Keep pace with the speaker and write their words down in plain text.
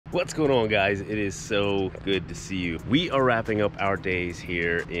What's going on, guys? It is so good to see you. We are wrapping up our days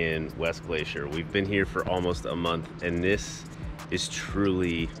here in West Glacier. We've been here for almost a month, and this is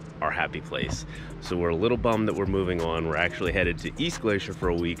truly our happy place. So we're a little bummed that we're moving on. We're actually headed to East Glacier for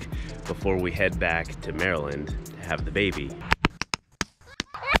a week before we head back to Maryland to have the baby. You're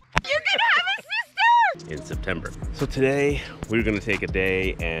gonna have a sister! In September. So today we're gonna take a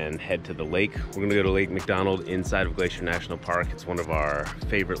day and head to the lake. We're gonna go to Lake McDonald inside of Glacier National Park. It's one of our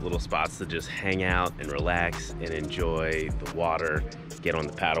favorite little spots to just hang out and relax and enjoy the water, get on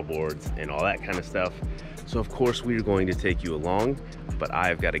the paddle boards and all that kind of stuff. So of course we're going to take you along, but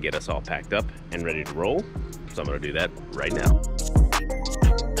I've got to get us all packed up and ready to roll. So I'm gonna do that right now.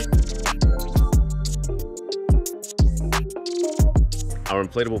 Our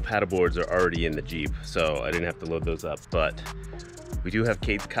inflatable paddle boards are already in the Jeep, so I didn't have to load those up, but we do have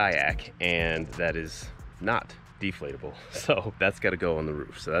Kate's kayak, and that is not deflatable. So that's gotta go on the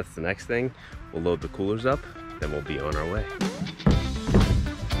roof. So that's the next thing. We'll load the coolers up, then we'll be on our way.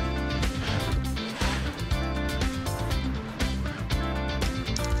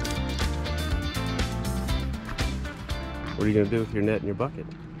 What are you gonna do with your net and your bucket?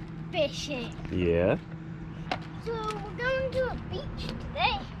 Fishing. Yeah? So we're going to a beach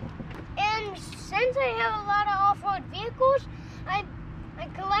today, and since I have a lot of off-road vehicles, I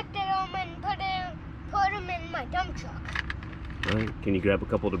collected them and put them in my dump truck. All right, can you grab a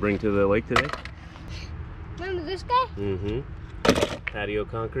couple to bring to the lake today? Remember this guy? Mm-hmm. Patio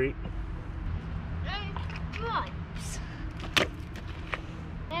concrete. And pipes.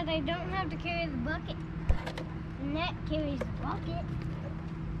 And I don't have to carry the bucket. The net carries the bucket.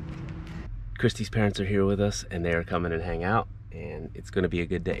 Christy's parents are here with us, and they are coming and hang out, and it's gonna be a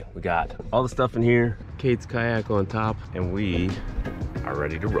good day. We got all the stuff in here, Kate's kayak on top, and we are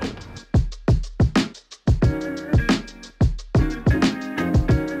ready to roll.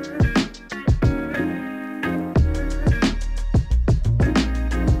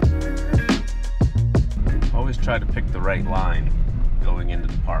 Always try to pick the right line going into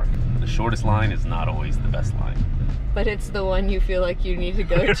the park. The shortest line is not always the best line. But it's the one you feel like you need to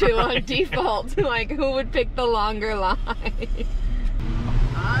go to on default. Like, who would pick the longer line?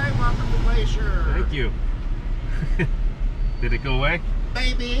 Hi, welcome to Glacier. Thank you. Did it go away?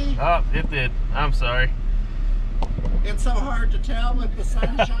 Baby. Oh, it did. I'm sorry. It's so hard to tell with the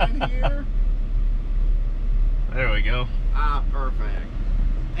sunshine here. There we go. Ah, perfect.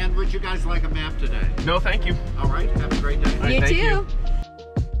 And would you guys like a map today? No, thank you. All right, have a great day. All right, You thank too.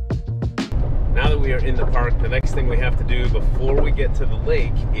 Now that we are in the park, the next thing we have to do before we get to the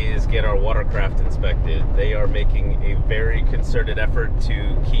lake is get our watercraft inspected. They are making a very concerted effort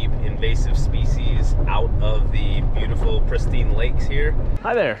to keep invasive species out of the beautiful, pristine lakes here.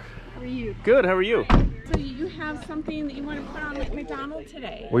 Hi there. How are you? Good, how are you? So you have something that you want to put on Lake McDonald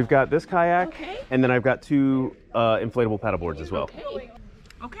today? We've got this kayak, Okay. and then I've got two inflatable paddle boards as well. Okay.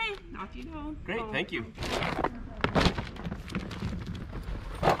 Okay, off you go. Great, thank you.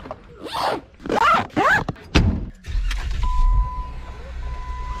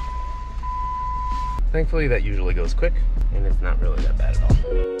 Thankfully, that usually goes quick, and it's not really that bad at all.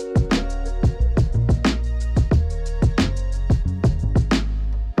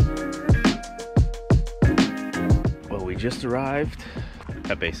 Well, we just arrived.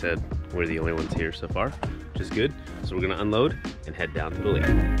 Pepe said we're the only ones here so far, which is good. So we're gonna unload and head down to the lake.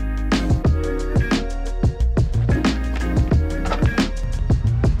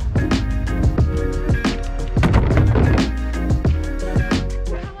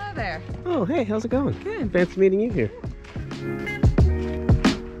 Oh, hey, how's it going? Good. Fancy meeting you here.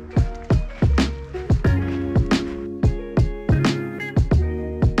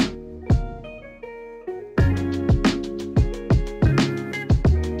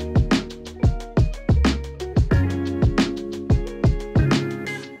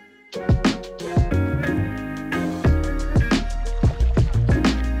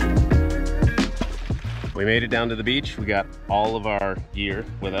 We made it down to the beach. We got all of our gear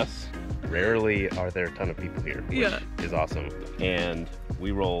with us. Rarely are there a ton of people here, which is awesome. And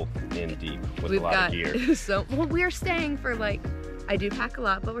we roll in deep with a lot of gear. So, well, we're staying for like, I do pack a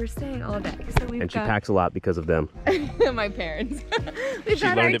lot, but we're staying all day. So we've And she got packs a lot because of them. my parents. She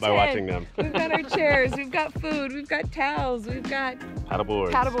learned it by watching them. We've got our chairs, we've got food, we've got towels, we've got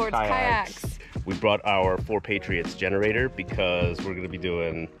Paddleboards, kayaks. We brought our 4 Patriots generator because we're going to be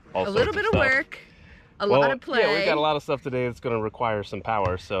doing all sorts little bit of stuff. work, a lot of play. Yeah, we've got a lot of stuff today that's going to require some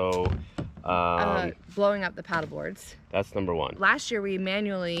power, so blowing up the paddle boards. That's number one. Last year we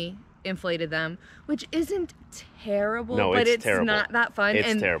manually inflated them, which isn't terrible, No, but it's terrible. not that fun. It's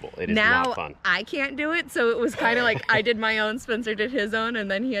and terrible. It is now not fun. I can't do it, so it was kind of like I did my own, Spencer did his own, and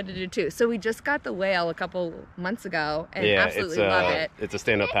then he had to do two. So we just got the whale a couple months ago and absolutely love it. It's a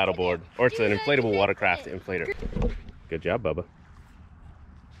stand-up paddleboard, or it's an inflatable watercraft inflator. Good job, Bubba.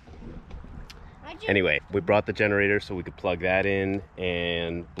 Anyway, we brought the generator so we could plug that in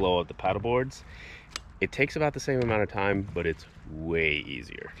and blow up the paddleboards. It takes about the same amount of time, but it's way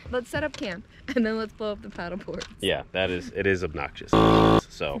easier. Let's set up camp and then let's blow up the paddleboards. Yeah, it is obnoxious.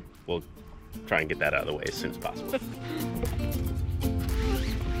 So we'll try and get that out of the way as soon as possible.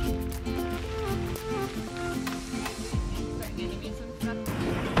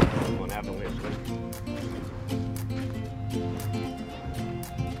 One avalanche.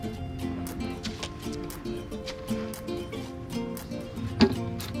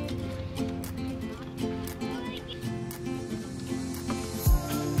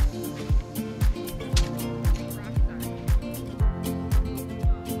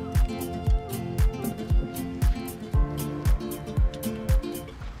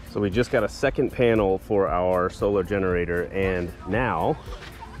 So we just got a second panel for our solar generator, and now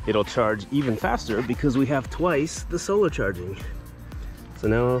it'll charge even faster because we have twice the solar charging. So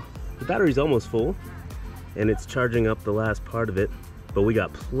now the battery's almost full and it's charging up the last part of it, but we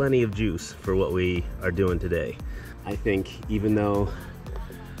got plenty of juice for what we are doing today. I think even though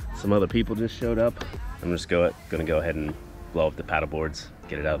some other people just showed up, I'm just gonna go ahead and blow up the paddleboards,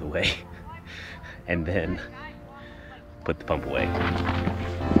 get it out of the way, and then put the pump away.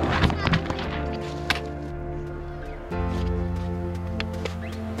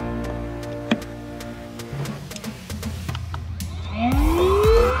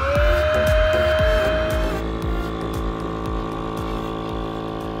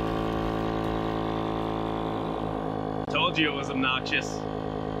 Told you it was obnoxious.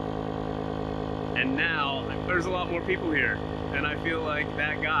 And now there's a lot more people here, and I feel like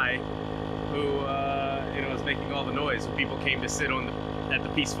that guy who is making all the noise when people came to sit at the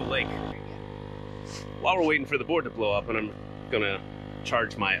peaceful lake. While we're waiting for the board to blow up, and I'm gonna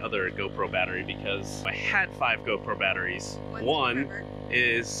charge my other GoPro battery because I had 5 GoPro batteries. One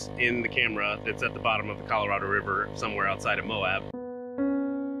is in the camera that's at the bottom of the Colorado River somewhere outside of Moab.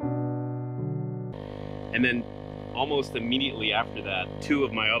 And then almost immediately after that, 2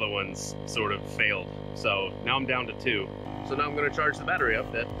 of my other ones sort of failed. So now I'm down to 2. So now I'm gonna charge the battery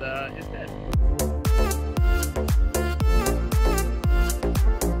up that is dead.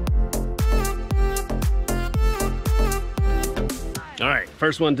 All right,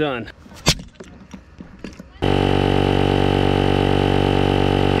 first one done.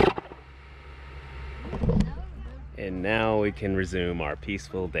 And now we can resume our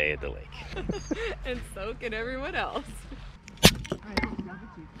peaceful day at the lake. And so can everyone else.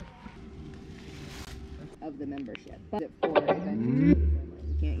 Of the membership. But for Adventurtunity,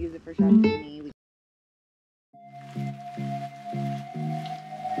 you can't use it for Shopsini.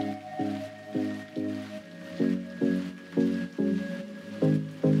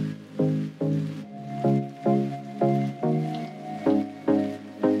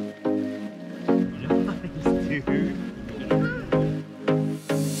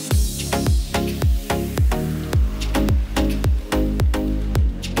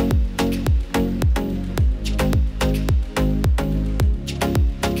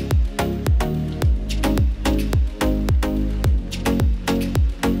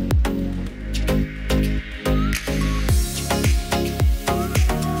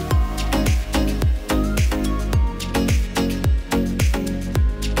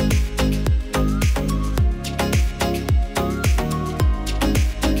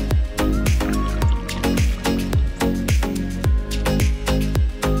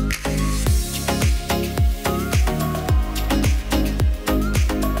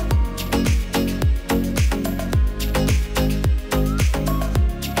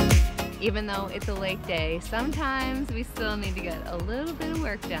 Even though it's a lake day, sometimes we still need to get a little bit of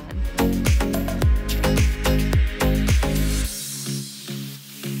work done.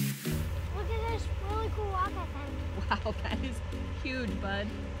 Look at this really cool rock I found. Wow, that is huge, bud.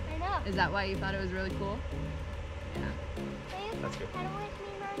 I know. Is that why you thought it was really cool? Yeah. That's good. Paddle with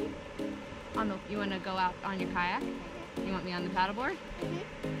me, Mommy? You want to go out on your kayak? You want me on the paddleboard?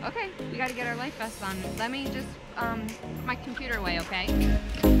 Mm-hmm. Okay, we got to get our life vests on. Let me just put my computer away, okay?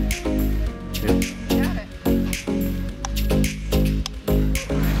 Got it.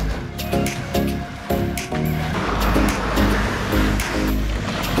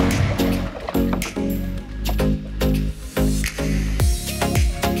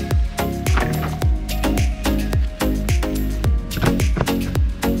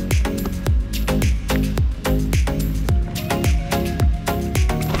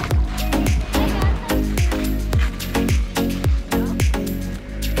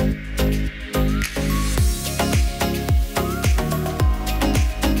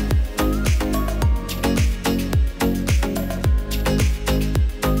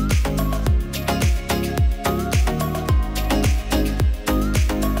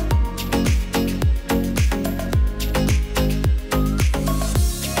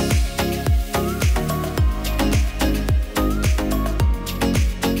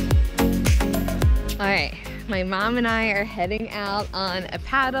 Mom and I are heading out on a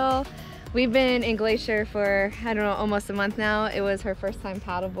paddle. We've been in Glacier for, I don't know, almost a month now. It was her first time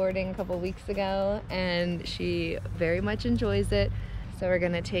paddleboarding a couple weeks ago, and she very much enjoys it. So we're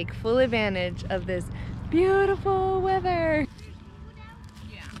gonna take full advantage of this beautiful weather.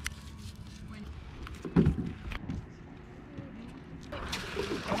 Yeah. Come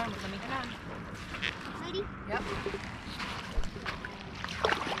on, let me get on. Ready? Yep.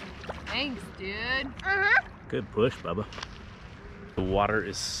 Thanks, dude. Uh-huh. Good push, Bubba. The water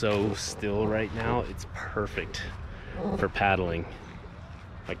is so still right now, it's perfect for paddling.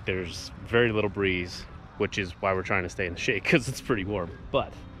 Like there's very little breeze, which is why we're trying to stay in the shade, because it's pretty warm.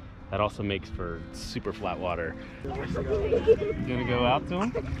 But that also makes for super flat water. You gonna go out to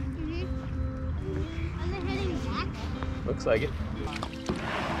him? Mm-hmm. Are they heading back? Looks like it.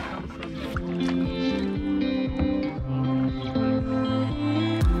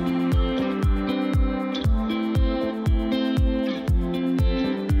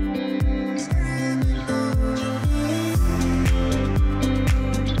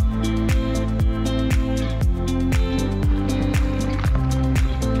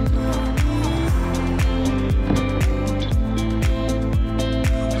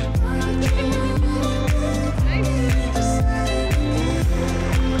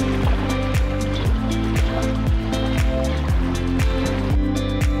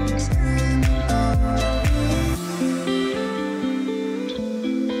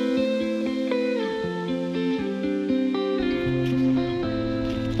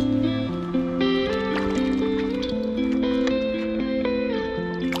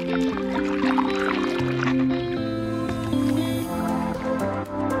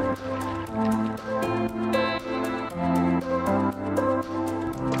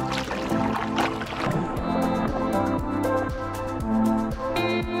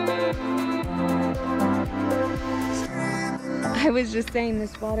 I was just saying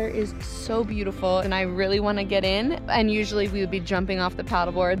this water is so beautiful and I really want to get in, and usually we would be jumping off the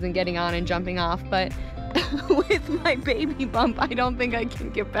paddle boards and getting on and jumping off, but with my baby bump I don't think I can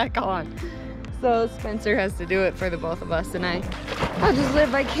get back on. So Spencer has to do it for the both of us, and I'll just live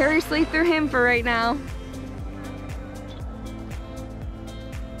vicariously through him for right now.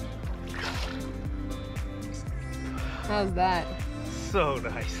 How's that? So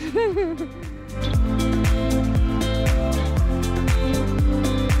nice.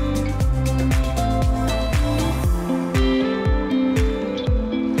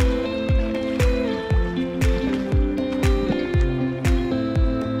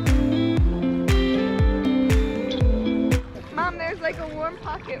 Mom, there's like a warm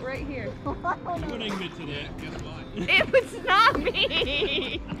pocket right here. Putting me to that, guess what? It was not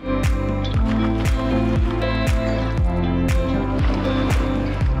me!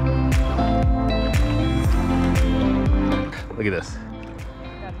 Look at this.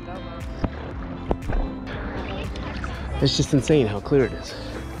 It's just insane how clear it is.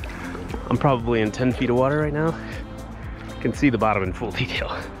 I'm probably in 10 feet of water right now. Can see the bottom in full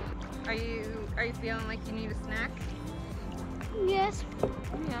detail. Are you feeling like you need a snack? Yes.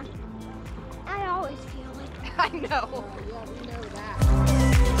 Yeah. I always feel it. I know. Yeah, we know that.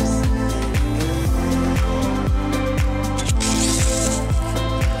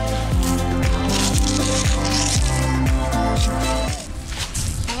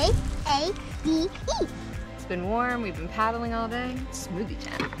 A-A-D-E. It's been warm, we've been paddling all day. Smoothie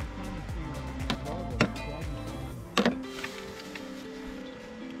time.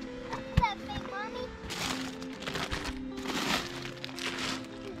 What's that, big mommy?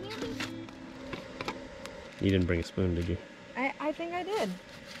 You hear me? You didn't bring a spoon, did you? I think I did.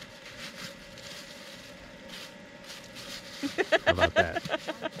 How about that?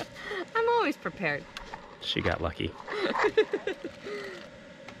 I'm always prepared. She got lucky.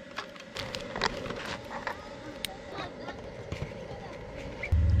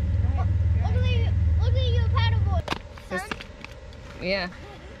 Look at your paddleboard, son. Yeah.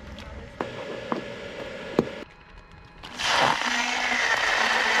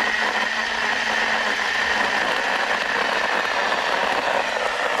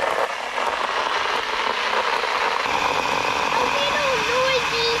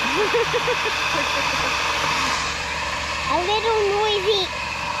 A little noisy.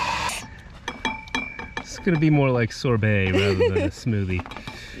 It's gonna be more like sorbet rather than a smoothie.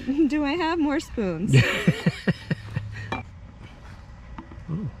 Do I have more spoons?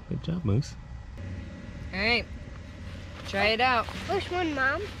 Oh, good job, Moose. All right, try it out. Which one,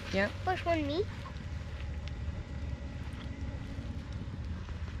 Mom? Yep. Which one, me?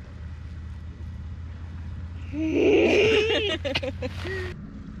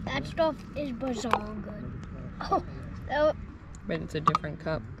 That stuff is bizarre good. Oh, so But it's a different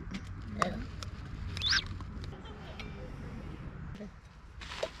cup.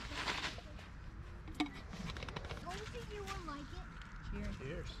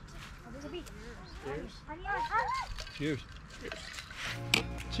 Cheers.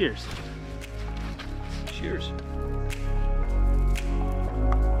 Cheers. Cheers.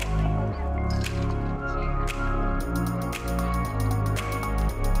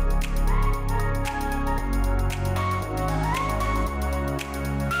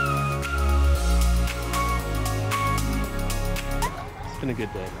 It's been a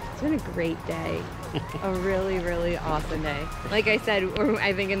good day. It's been a great day. A really, really awesome day. Like I said,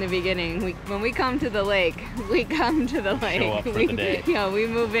 I think in the beginning, when we come to the lake, we come to the lake. Show up for the day. Yeah, we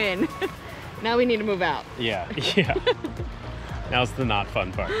move in. Now we need to move out. Yeah, yeah. Now's the not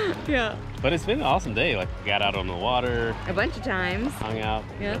fun part. Yeah. But it's been an awesome day. Like, we got out on the water, A bunch of times. hung out,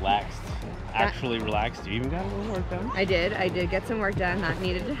 Yeah. relaxed. Actually relaxed. You even got a little work done. I did get some work done. That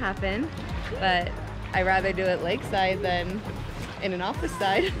needed to happen. But I'd rather do it lakeside than in an office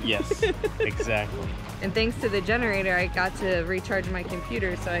side. Yes, exactly. And thanks to the generator, I got to recharge my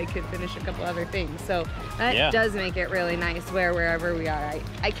computer so I could finish a couple other things. So that does make it really nice wherever we are.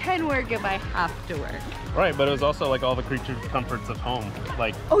 I can work if I have to work. Right, but it was also like all the creature comforts of home.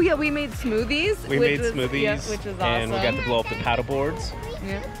 Like, Oh yeah, we made smoothies. we made smoothies, yeah, which is awesome. and we got to blow up the paddle boards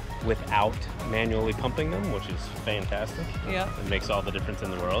Yeah, without manually pumping them, which is fantastic. yeah. It makes all the difference in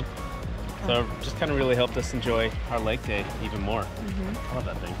the world. So it just kind of really helped us enjoy our lake day even more. I love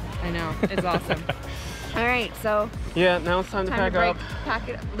that thing. I know, it's awesome. All right, so Yeah, now it's time to pack up. pack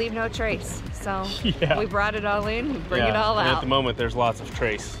it, leave no trace. So Yeah. we brought it all in, we bring it all and out. at the moment, there's lots of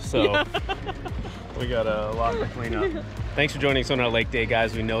trace, so we got a lot to clean up. Thanks for joining us on our lake day,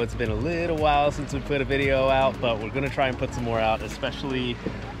 guys. We know it's been a little while since we put a video out, but we're gonna try and put some more out, especially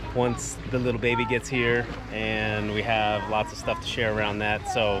once the little baby gets here and we have lots of stuff to share around that.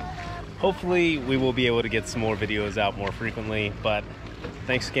 So hopefully we will be able to get some more videos out more frequently, but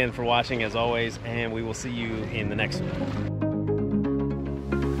thanks again for watching as always, and we will see you in the next one.